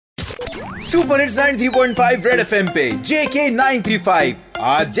Super hits 93.5 red FM पे JK 935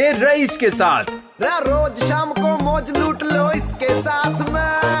 RJ rice के साथ। रोज शाम को मौज लूट लो इसके साथ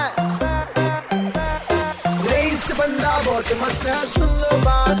में। रईस बंदा बहुत मस्त है, सुन लो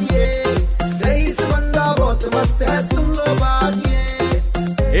बात ये। रईस बंदा बहुत मस्त है, सुन लो बात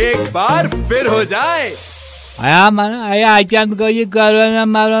ये। एक बार फिर हो जाए अचानक गो ये कोरोना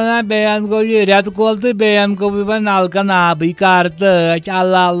मरोना बेन गो ये रेत कोल तो बेन को भी नलका नाब कर तो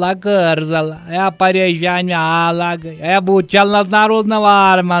अल्लाह अल्लाह कर या परेशान में हाल गई बूथ चलना ना रोज ना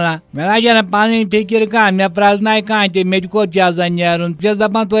वार मना मे पी फिक्र कह मे प्रजन कह मे कोत नीरुन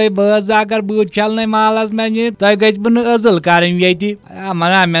दपान तुम बस अगर बूथ चलने मालस में तुम गई अजल कर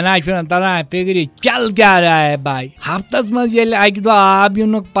मना मे तरह फिक्र चल क्या रहा है भाई हफ्तस मज अक दह आब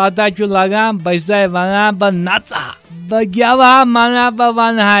यून पता लगान बस वन बह नचा बह गवा मना बह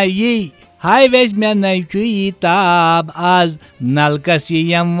वन यी हाय वेस मे नई ताब आज नलकस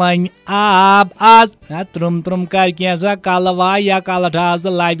यम वन आब आज त्रुम त्रुम कर कैसा कल वाय या कल ठास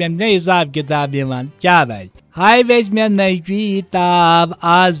लाइफ ने हिसाब किताब क्या भाई हाय वेस मे नई ताब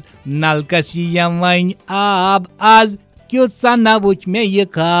आज नलकस यम वन आब आज क्युत सा न वुच मे ये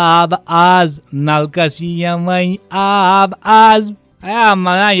खाब आज नलकस यम वन आब आज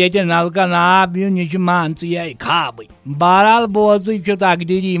मना ये नलका नाब यून यह मान ये खाब बहरहाल बोज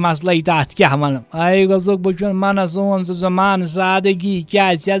तकदीरी मसल तथ क्या वन आई गोसुक बह मन सोन सह मान सादगी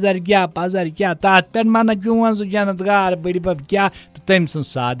क्या सजर क्या पजर क्या तथ पे मन चोन सह जनत गार बड़ी पब क्या तम सज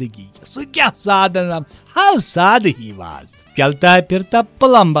सादगी सह क्या सादन हाउ सादगी वाज चलता फिरता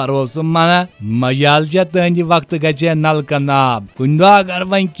प्लम्बर मना मजाल तुंद वक्त गे नलका नाब कुन दह अगर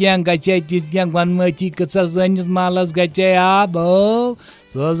वन क्या गे ति गनमती कसा सनिस महलस गे आब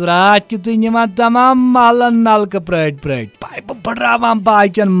सह रात कि तुम तमाम महलन नलक प्रट पाइप पटरावान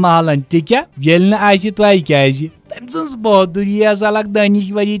बाकन महलन क्या तह क्या तम सज बहादुरी अलग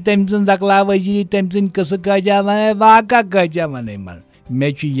दानिश्वरी तम सज अकला वजीरी तम सद कस कजा वन वाक़ा कजा वन मन मे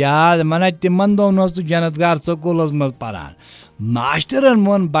याद मना तिमन दोन जनतगार स्कूल मज पान मास्टरन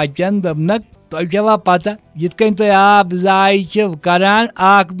मोन बचन दपनक तुवा पता यिथ कन तुम आब जाय करान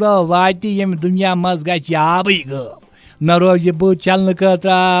अख दह वात यम दुनिया मज गि आबे गब न रोज बूथ चलने खतर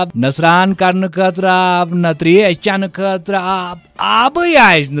आब न स्रान करने खतर आब न त्रेश चेन खतर आब आबे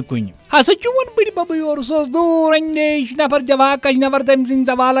आन कुन हसा चोन बड़ बब योर सो दूर अंदेश नफर जवाब कच नफर तम सद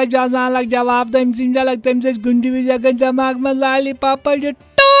सवाल अलग जवाब तम सद अलग तम गुंड विज अगर दिमाग में लाली पाप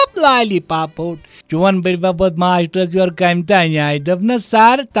टॉप लाली पाप चोन बड़ बब मास्टर योर कम तान आय दपन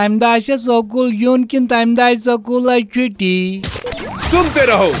सर तम दह स्कूल यून कि तम दह स्कूल छुट्टी। सुनते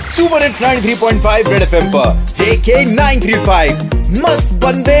रहो सुपर हिट्स 93.5 रेड एफएम पर JK 935 मस्त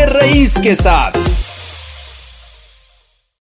बंदे रईस के साथ।